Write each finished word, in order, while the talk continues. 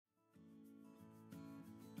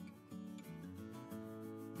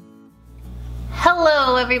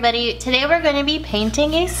everybody, today we're going to be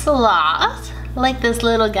painting a sloth, like this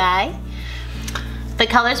little guy. The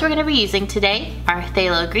colors we're going to be using today are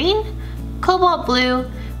Phthalo green, Cobalt blue,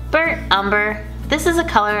 burnt umber. This is a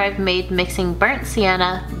color I've made mixing burnt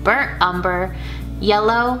sienna, burnt umber,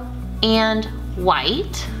 yellow, and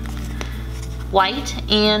white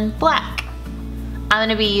and black. I'm going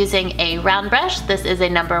to be using a round brush. This is a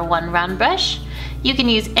number 1 round brush. You can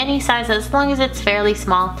use any size as long as it's fairly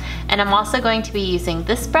small. And I'm also going to be using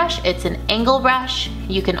this brush. It's an angle brush.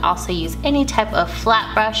 You can also use any type of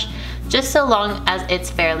flat brush, just so long as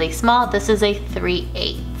it's fairly small. This is a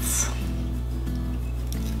 3/8.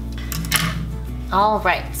 All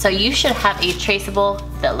right, so you should have a traceable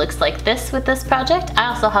that looks like this with this project.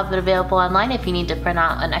 I also have it available online if you need to print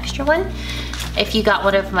out an extra one. If you got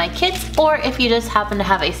one of my kits, or if you just happen to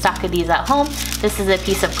have a stock of these at home, this is a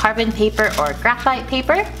piece of carbon paper or graphite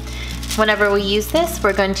paper. Whenever we use this,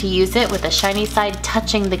 we're going to use it with the shiny side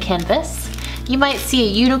touching the canvas. You might see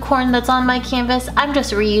a unicorn that's on my canvas. I'm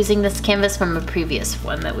just reusing this canvas from a previous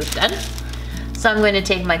one that we've done. So I'm going to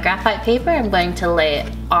take my graphite paper, I'm going to lay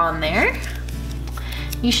it on there.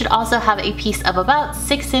 You should also have a piece of about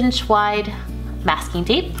 6-inch wide masking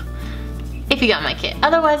tape, if you got my kit.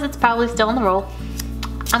 Otherwise, it's probably still in the roll.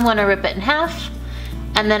 I'm gonna rip it in half,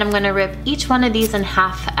 and then I'm gonna rip each one of these in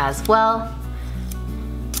half as well.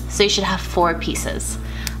 So you should have 4 pieces.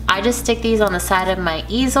 I just stick these on the side of my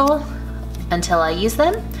easel until I use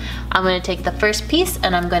them. I'm gonna take the first piece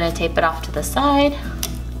and I'm gonna tape it off to the side.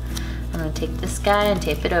 I'm gonna take this guy and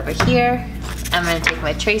tape it over here. I'm gonna take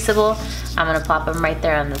my traceable. I'm gonna plop them right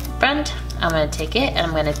there on the front. I'm gonna take it and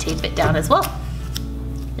I'm gonna tape it down as well,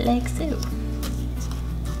 like so.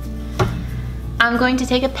 I'm going to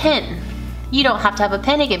take a pen. You don't have to have a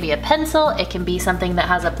pen, it can be a pencil, it can be something that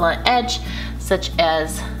has a blunt edge, such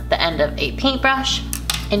as the end of a paintbrush,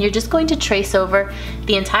 and you're just going to trace over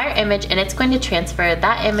the entire image and it's going to transfer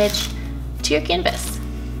that image to your canvas.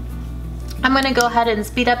 I'm gonna go ahead and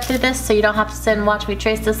speed up through this so you don't have to sit and watch me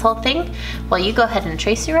trace this whole thing, while you go ahead and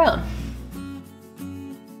trace your own.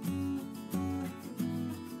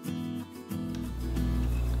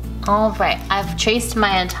 All right, I've traced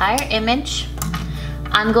my entire image.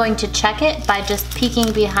 I'm going to check it by just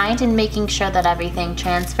peeking behind and making sure that everything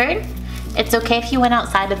transferred. It's okay if you went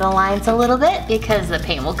outside of the lines a little bit because the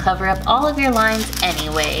paint will cover up all of your lines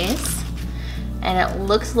anyways. And it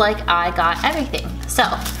looks like I got everything. So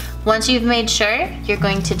once you've made sure, you're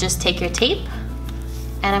going to just take your tape,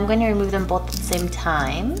 and I'm going to remove them both at the same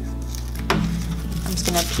time. I'm just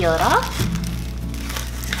gonna peel it off,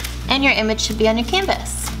 and your image should be on your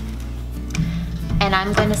canvas. And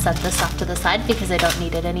I'm going to set this off to the side because I don't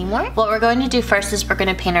need it anymore. What we're going to do first is we're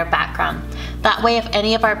going to paint our background. That way, if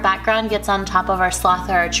any of our background gets on top of our sloth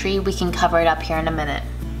or our tree, we can cover it up here in a minute.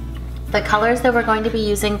 The colors that we're going to be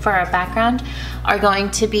using for our background are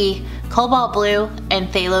going to be Cobalt blue and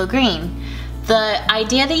Phthalo green. The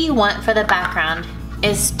idea that you want for the background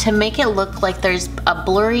is to make it look like there's a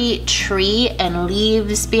blurry tree and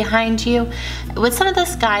leaves behind you with some of the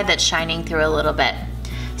sky that's shining through a little bit.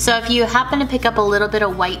 So if you happen to pick up a little bit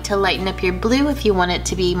of white to lighten up your blue, if you want it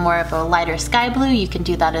to be more of a lighter sky blue, you can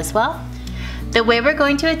do that as well. The way we're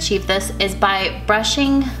going to achieve this is by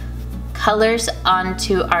brushing colors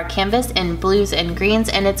onto our canvas in blues and greens,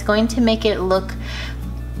 and it's going to make it look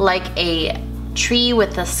like a tree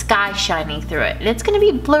with the sky shining through it. And it's going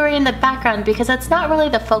to be blurry in the background because that's not really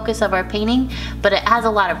the focus of our painting, but it has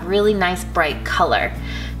a lot of really nice bright color.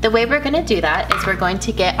 The way we're going to do that is we're going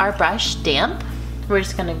to get our brush damp. We're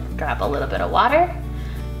just gonna grab a little bit of water,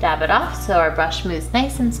 dab it off so our brush moves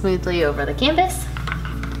nice and smoothly over the canvas.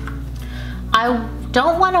 I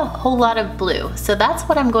don't want a whole lot of blue, so that's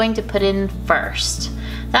what I'm going to put in first.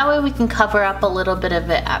 That way we can cover up a little bit of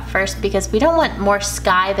it at first because we don't want more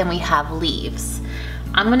sky than we have leaves.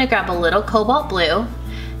 I'm gonna grab a little cobalt blue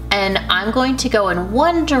and I'm going to go in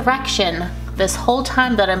one direction this whole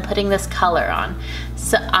time that I'm putting this color on.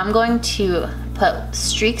 So I'm going to put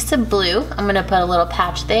streaks of blue. I'm gonna put a little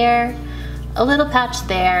patch there, a little patch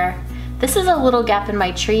there. This is a little gap in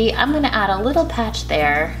my tree. I'm gonna add a little patch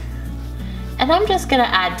there. And I'm just gonna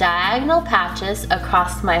add diagonal patches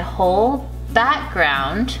across my whole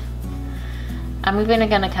background. I'm even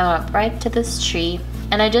gonna come up right to this tree,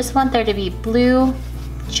 and I just want there to be blue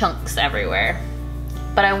chunks everywhere.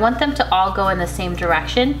 But I want them to all go in the same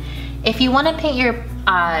direction. If you wanna paint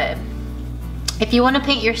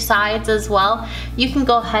your sides as well, you can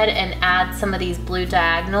go ahead and add some of these blue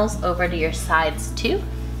diagonals over to your sides too.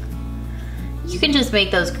 You can just make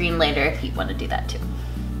those green later if you want to do that too.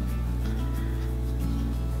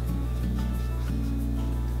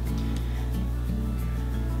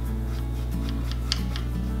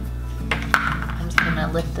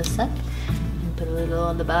 lift this up and put a little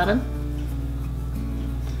on the bottom.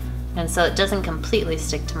 And so it doesn't completely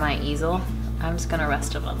stick to my easel, I'm just gonna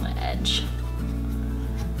rest it on the edge.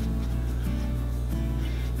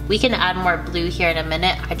 We can add more blue here in a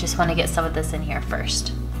minute. I just want to get some of this in here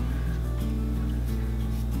first.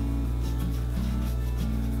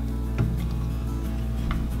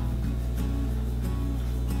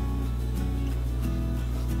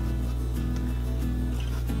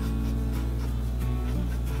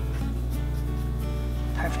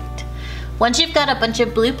 Perfect. Once you've got a bunch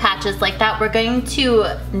of blue patches like that, we're going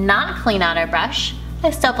to not clean out our brush. I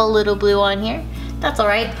still have a little blue on here. That's all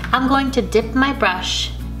right. I'm going to dip my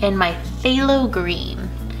brush in my phthalo green,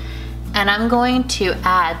 and I'm going to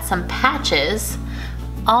add some patches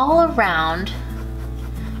all around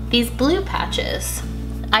these blue patches.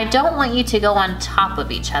 I don't want you to go on top of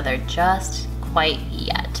each other just quite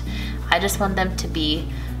yet. I just want them to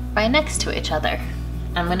be right next to each other.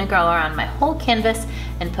 I'm gonna go around my whole canvas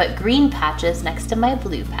and put green patches next to my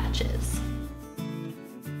blue patches.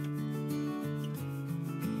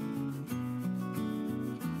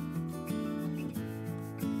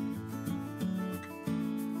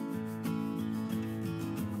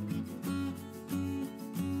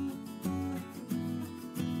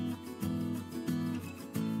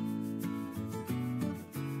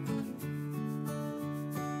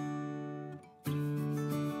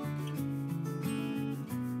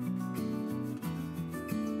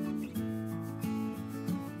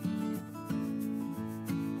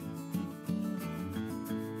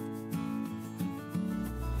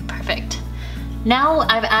 Perfect. Now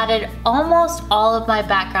I've added almost all of my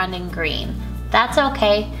background in green. That's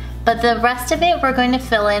okay, but the rest of it we're going to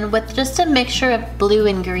fill in with just a mixture of blue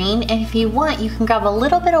and green, and if you want you can grab a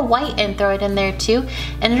little bit of white and throw it in there too,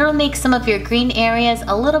 and it'll make some of your green areas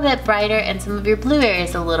a little bit brighter and some of your blue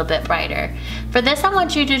areas a little bit brighter. For this I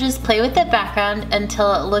want you to just play with the background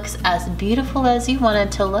until it looks as beautiful as you want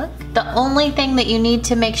it to look. The only thing that you need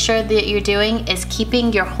to make sure that you're doing is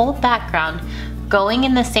keeping your whole background going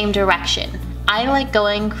in the same direction. I like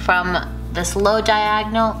going from this low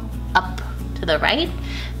diagonal up to the right,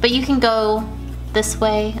 but you can go this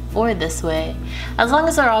way or this way, as long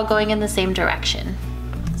as they're all going in the same direction.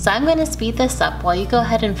 So I'm going to speed this up while you go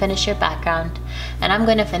ahead and finish your background, and I'm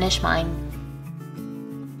going to finish mine.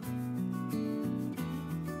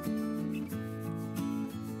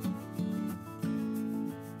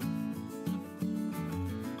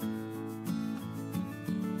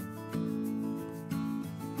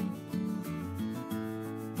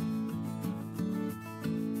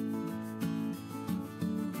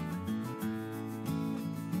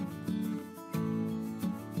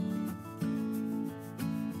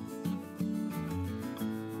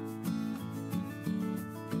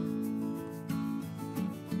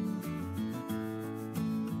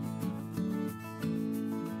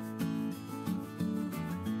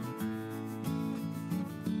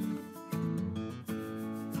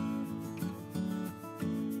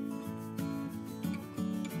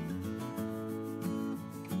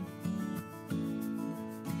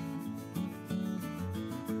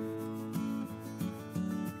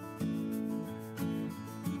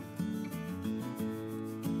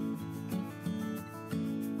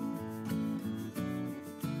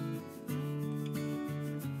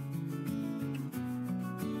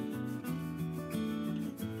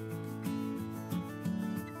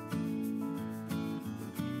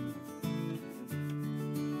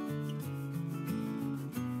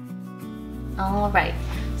 All right,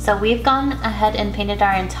 so we've gone ahead and painted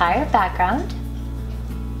our entire background.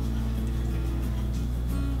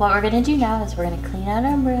 What we're gonna do now is we're gonna clean out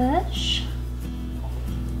our brush.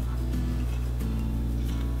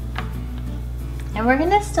 And we're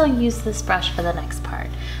gonna still use this brush for the next part.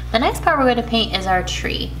 The next part we're gonna paint is our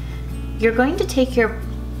tree. You're going to take your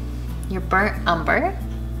burnt umber,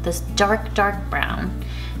 this dark brown,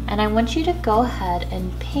 and I want you to go ahead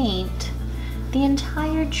and paint the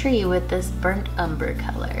entire tree with this burnt umber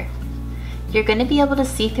color. You're going to be able to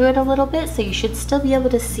see through it a little bit, so you should still be able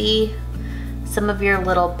to see some of your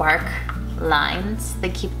little bark lines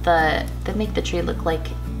that make the tree look like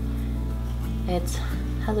it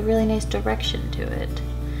has a really nice direction to it.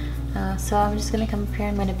 So I'm just going to come up here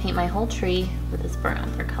and I'm going to paint my whole tree with this burnt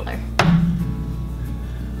umber color.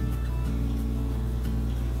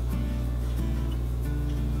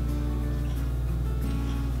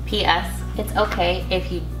 P.S. It's okay if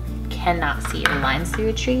you cannot see your lines through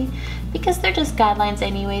a tree, because they're just guidelines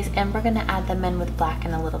anyways, and we're going to add them in with black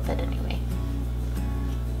in a little bit anyway.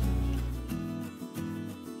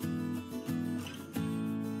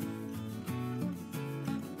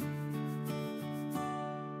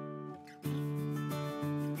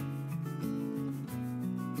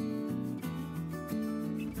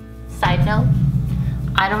 side note,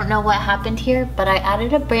 I don't know what happened here, but I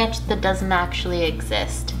added a branch that doesn't actually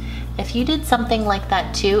exist. If you did something like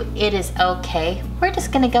that too, it is okay. We're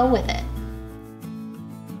just gonna go with it.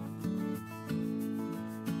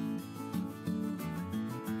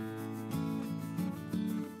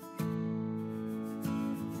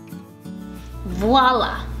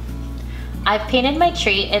 Voila! I've painted my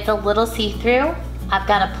tree. It's a little see-through. I've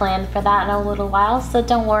got a plan for that in a little while, so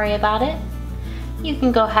don't worry about it. You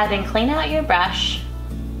can go ahead and clean out your brush.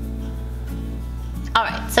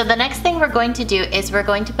 Alright, so the next thing we're going to do is we're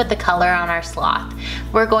going to put the color on our sloth.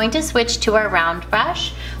 We're going to switch to our round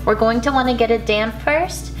brush. We're going to want to get it damp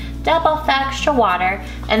first, dab off the extra water,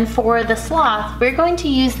 and for the sloth, we're going to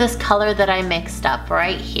use this color that I mixed up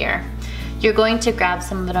right here. You're going to grab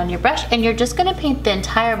some of it on your brush and you're just going to paint the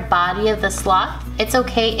entire body of the sloth. It's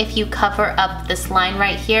okay if you cover up this line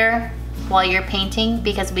right here while you're painting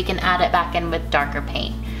because we can add it back in with darker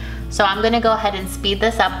paint. So I'm going to go ahead and speed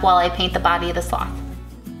this up while I paint the body of the sloth.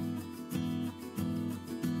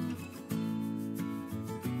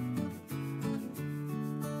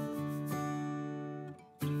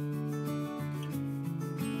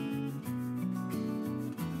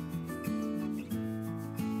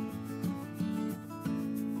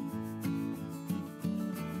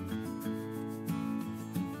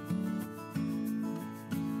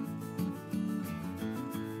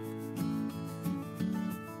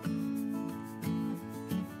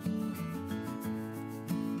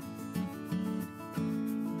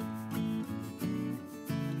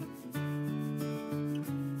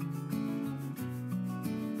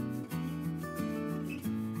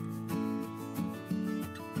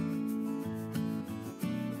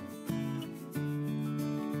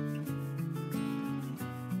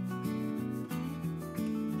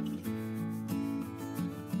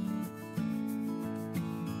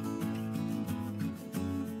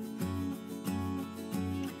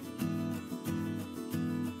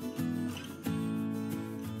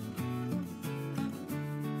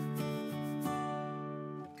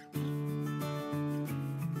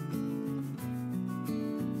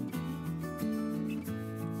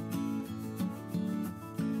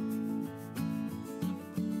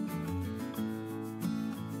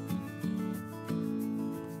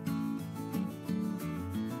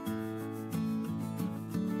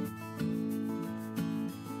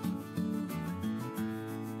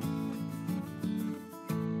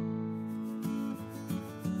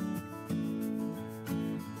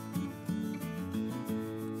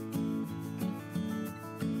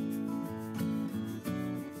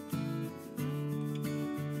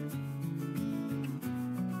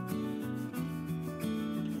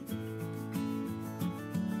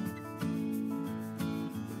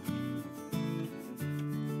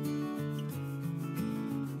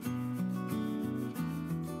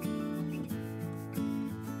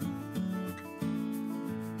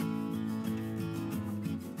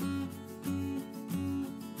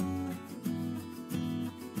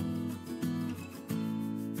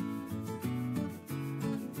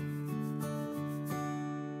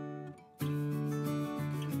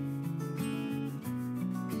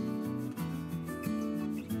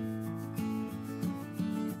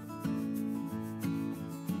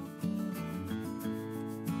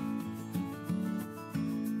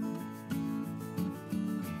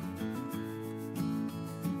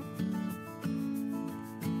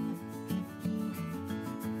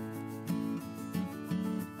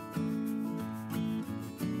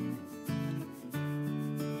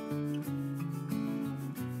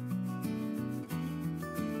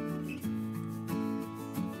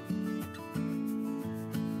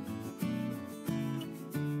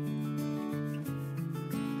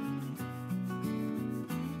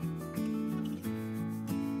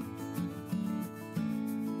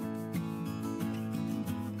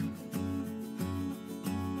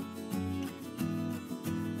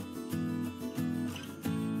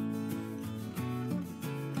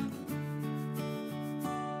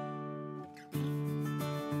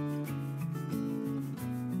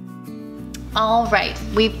 All right,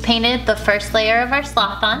 we've painted the first layer of our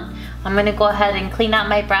sloth on. I'm gonna go ahead and clean out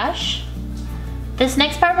my brush. This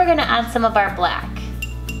next part, we're gonna add some of our black.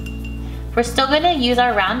 We're still gonna use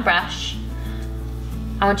our round brush.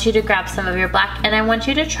 I want you to grab some of your black and I want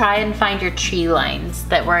you to try and find your tree lines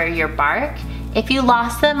that were your bark. If you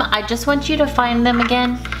lost them, I just want you to find them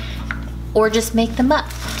again or just make them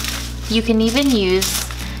up. You can even use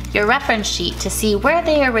your reference sheet to see where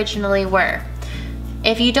they originally were.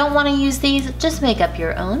 If you don't want to use these, just make up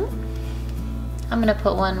your own. I'm gonna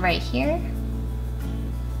put one right here.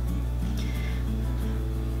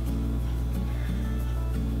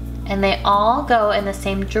 and they all go in the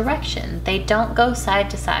same direction. They don't go side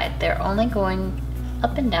to side. They're only going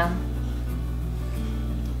up and down.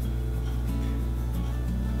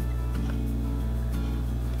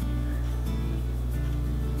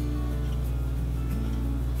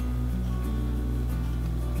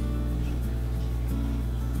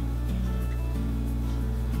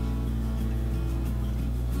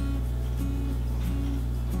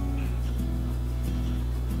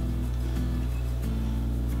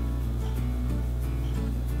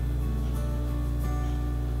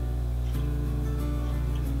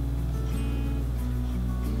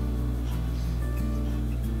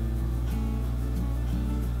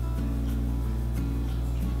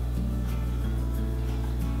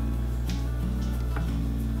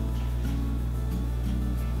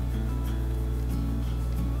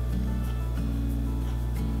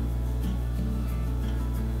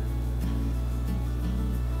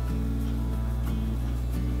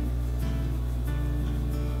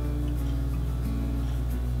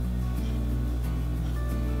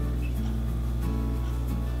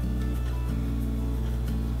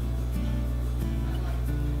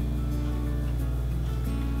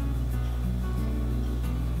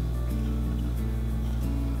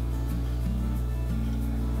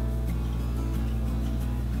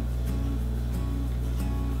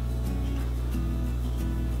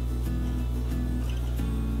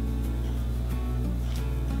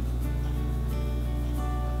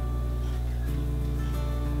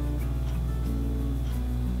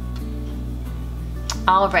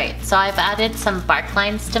 All right, so I've added some bark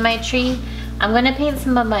lines to my tree. I'm gonna paint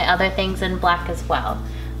some of my other things in black as well.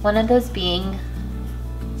 One of those being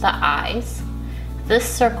the eyes. This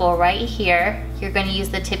circle right here, you're gonna use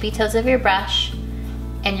the tippy toes of your brush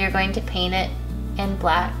and you're going to paint it in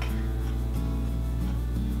black.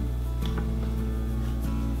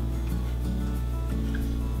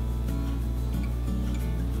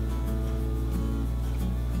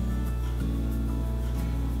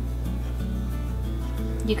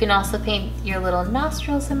 You can also paint your little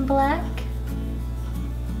nostrils in black.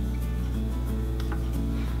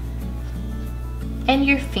 And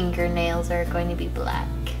your fingernails are going to be black.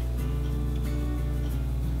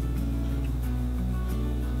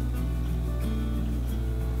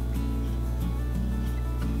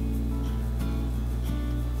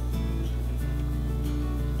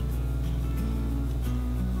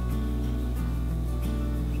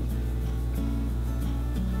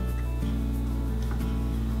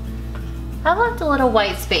 I left a little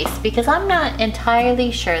white space because I'm not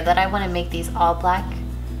entirely sure that I want to make these all black.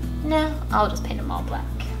 No, I'll just paint them all black.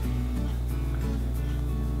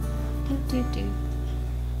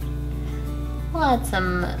 We'll add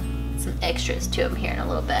some extras to them here in a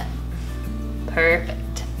little bit.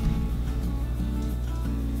 Perfect.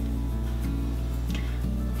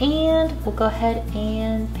 And we'll go ahead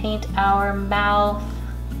and paint our mouth.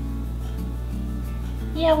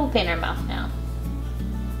 Yeah, we'll paint our mouth now.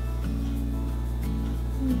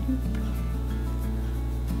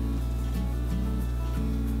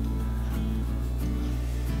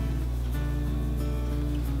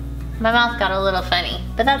 My mouth got a little funny,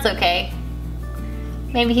 but that's okay.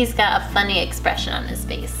 Maybe he's got a funny expression on his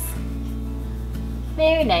face.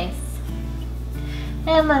 Very nice. And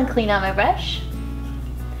I'm gonna clean out my brush.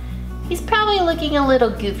 He's probably looking a little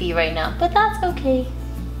goofy right now, but that's okay.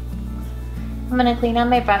 I'm gonna clean out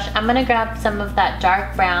my brush. I'm gonna grab some of that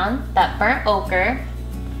dark brown, that burnt ochre,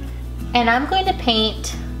 and I'm going to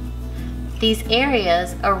paint these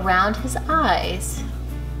areas around his eyes,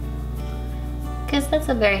 because that's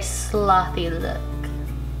a very slothy look,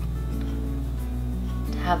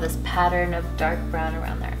 to have this pattern of dark brown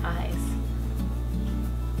around their eyes.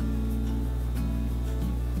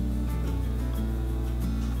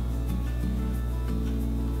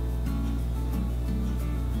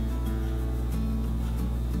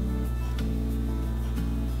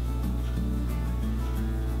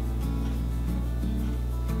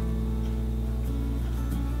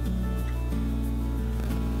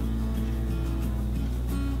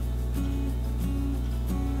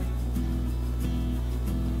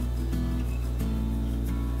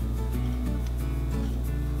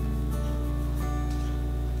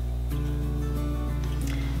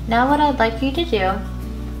 Now what I'd like you to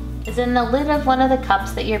do is in the lid of one of the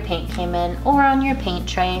cups that your paint came in, or on your paint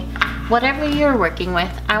tray, whatever you're working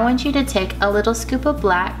with, I want you to take a little scoop of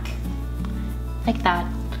black, like that,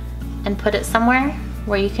 and put it somewhere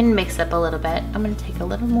where you can mix up a little bit. I'm gonna take a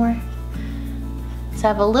little more. So I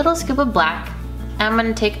have a little scoop of black, and I'm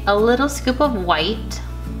gonna take a little scoop of white,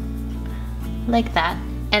 like that,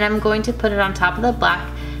 and I'm going to put it on top of the black,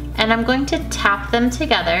 and I'm going to tap them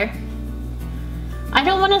together I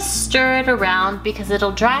don't want to stir it around because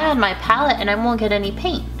it'll dry on my palette and I won't get any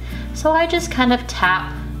paint. So I just kind of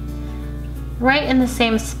tap right in the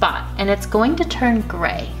same spot and it's going to turn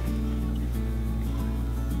gray.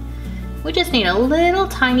 We just need a little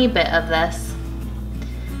tiny bit of this.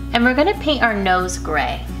 And we're gonna paint our nose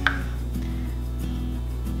gray.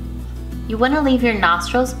 You wanna leave your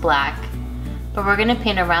nostrils black, but we're gonna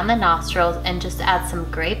paint around the nostrils and just add some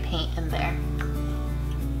gray paint in there.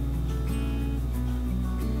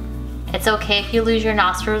 It's okay if you lose your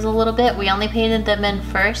nostrils a little bit. We only painted them in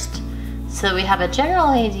first, so we have a general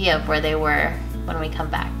idea of where they were when we come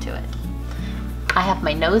back to it. I have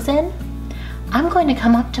my nose in. I'm going to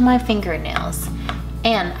come up to my fingernails,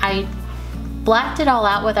 and I blacked it all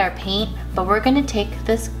out with our paint, but we're going to take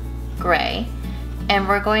this gray and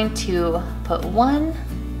we're going to put 1,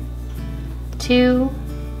 2,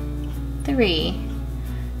 3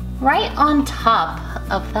 right on top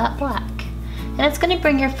of that black. And it's going to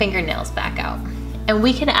bring your fingernails back out. And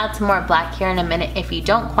we can add some more black here in a minute if you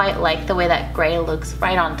don't quite like the way that gray looks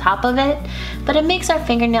right on top of it, but it makes our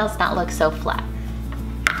fingernails not look so flat.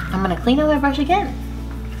 I'm going to clean up my brush again.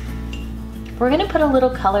 We're going to put a little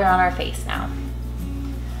color on our face now.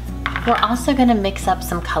 We're also going to mix up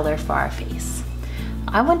some color for our face.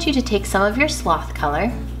 I want you to take some of your sloth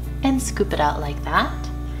color and scoop it out like that.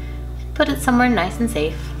 Put it somewhere nice and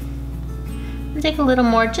safe. And take a little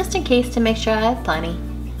more just in case to make sure I have plenty.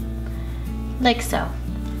 Like so.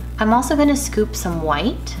 I'm also going to scoop some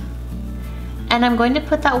white. And I'm going to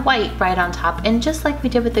put that white right on top, and just like we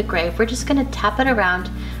did with the gray, we're just going to tap it around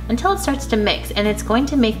until it starts to mix, and it's going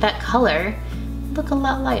to make that color look a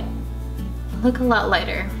lot lighter.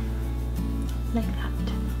 Like that.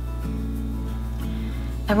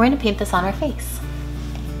 And we're going to paint this on our face.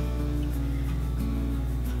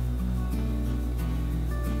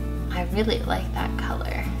 I really like that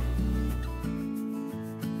color.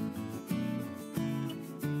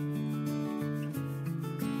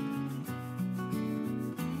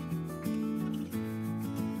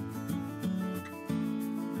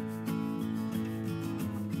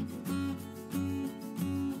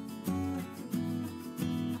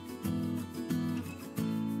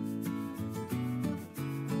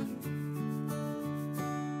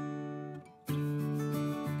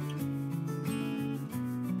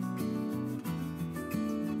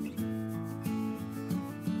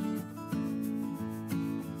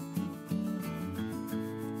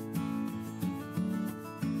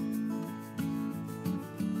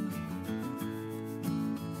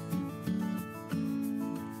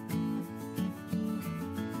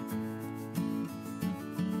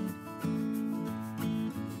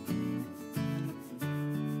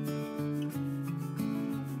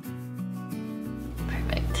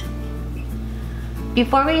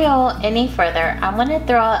 Before we go any further, I want to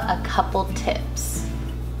throw out a couple tips.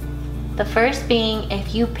 The first being,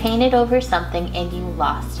 if you painted over something and you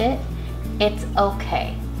lost it, it's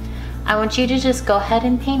okay. I want you to just go ahead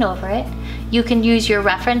and paint over it. You can use your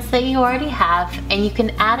reference that you already have, and you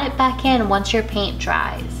can add it back in once your paint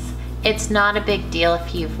dries. It's not a big deal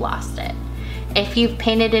if you've lost it. If you've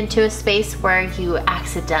painted into a space where you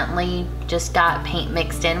accidentally just got paint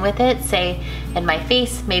mixed in with it, say in my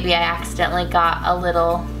face, maybe I accidentally got a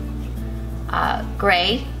little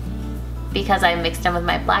gray because I mixed in with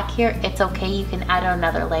my black here, it's okay, you can add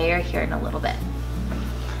another layer here in a little bit.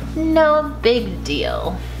 No big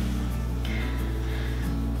deal.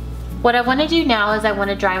 What I want to do now is I want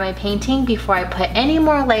to dry my painting before I put any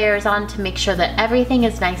more layers on to make sure that everything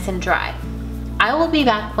is nice and dry. I will be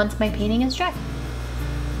back once my painting is dry.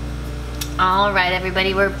 All right,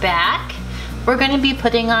 everybody, we're back. We're going to be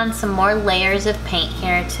putting on some more layers of paint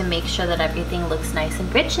here to make sure that everything looks nice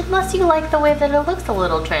and rich, unless you like the way that it looks a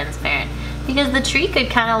little transparent, because the tree could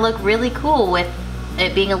kind of look really cool with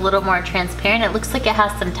it being a little more transparent. It looks like it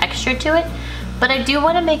has some texture to it, but I do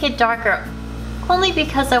want to make it darker only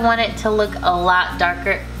because I want it to look a lot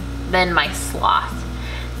darker than my sloth.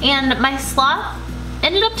 And my sloth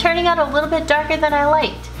ended up turning out a little bit darker than I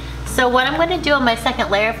liked. So what I'm going to do on my second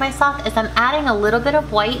layer of my sloth is I'm adding a little bit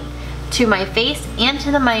of white to my face and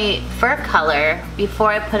to my fur color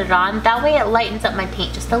before I put it on. That way it lightens up my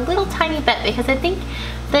paint just a little tiny bit, because I think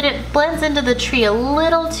that it blends into the tree a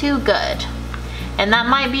little too good. And that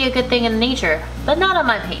might be a good thing in nature, but not on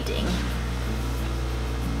my painting.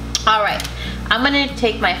 Alright, I'm going to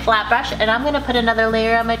take my flat brush and I'm going to put another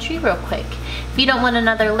layer on my tree real quick. If you don't want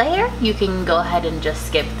another layer, you can go ahead and just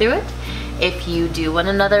skip through it. If you do want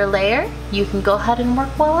another layer, you can go ahead and work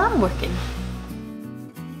while I'm working.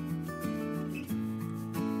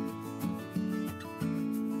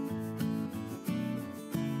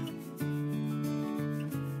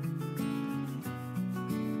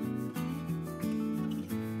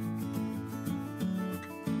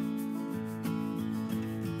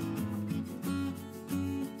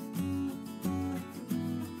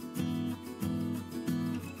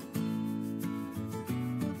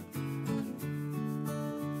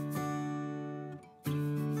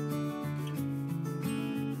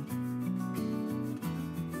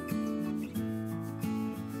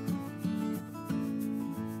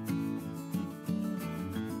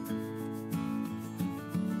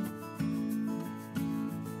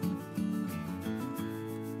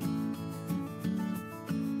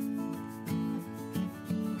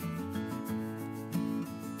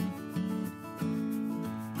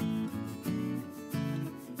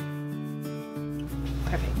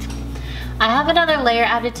 have another layer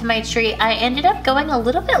added to my tree. I ended up going a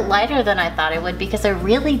little bit lighter than I thought I would because I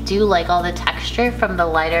really do like all the texture from the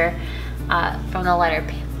lighter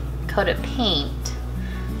coat of paint.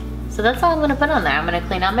 So that's all I'm gonna put on there. I'm gonna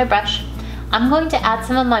clean out my brush. I'm going to add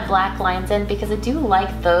some of my black lines in because I do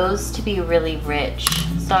like those to be really rich.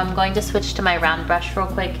 So I'm going to switch to my round brush real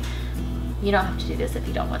quick. You don't have to do this if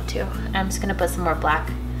you don't want to. I'm just gonna put some more black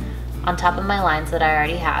on top of my lines that I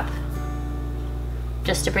already have,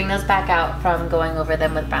 just to bring those back out from going over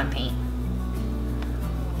them with brown paint.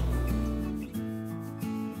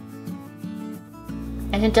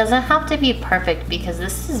 And it doesn't have to be perfect because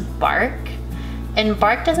this is bark, and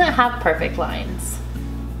bark doesn't have perfect lines.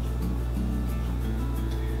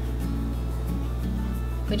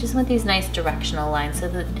 We just want these nice directional lines so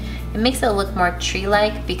that it makes it look more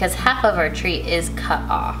tree-like, because half of our tree is cut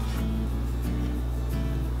off.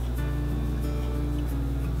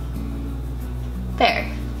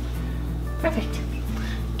 There. Perfect.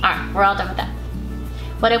 Alright, we're all done with that.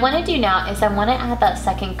 What I want to do now is I want to add that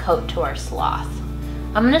second coat to our sloth.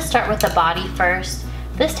 I'm going to start with the body first.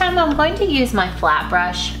 This time I'm going to use my flat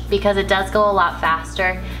brush because it does go a lot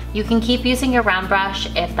faster. You can keep using your round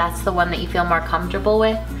brush if that's the one that you feel more comfortable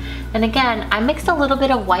with. And again, I mixed a little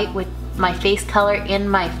bit of white with my face color in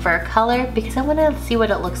my fur color because I want to see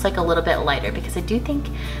what it looks like a little bit lighter, because I do think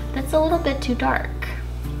that's a little bit too dark.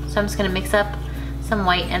 So I'm just going to mix up some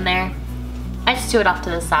white in there. I just do it off to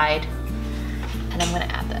the side, and I'm going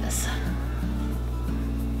to add this.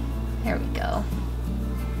 There we go.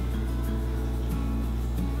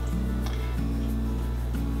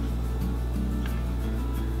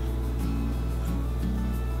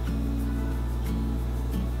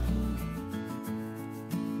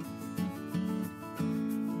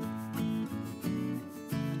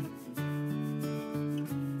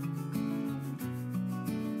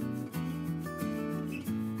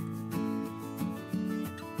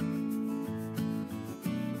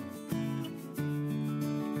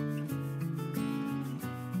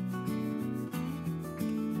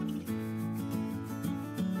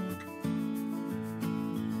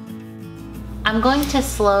 I'm going to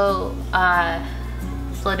slow down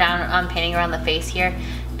on painting around the face here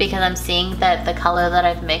because I'm seeing that the color that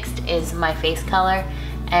I've mixed is my face color,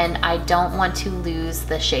 and I don't want to lose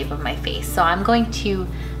the shape of my face. So I'm going to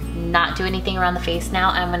not do anything around the face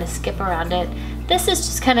now. I'm going to skip around it. This is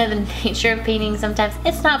just kind of the nature of painting sometimes.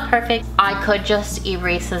 It's not perfect. I could just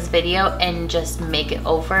erase this video and just make it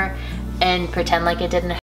over and pretend like it didn't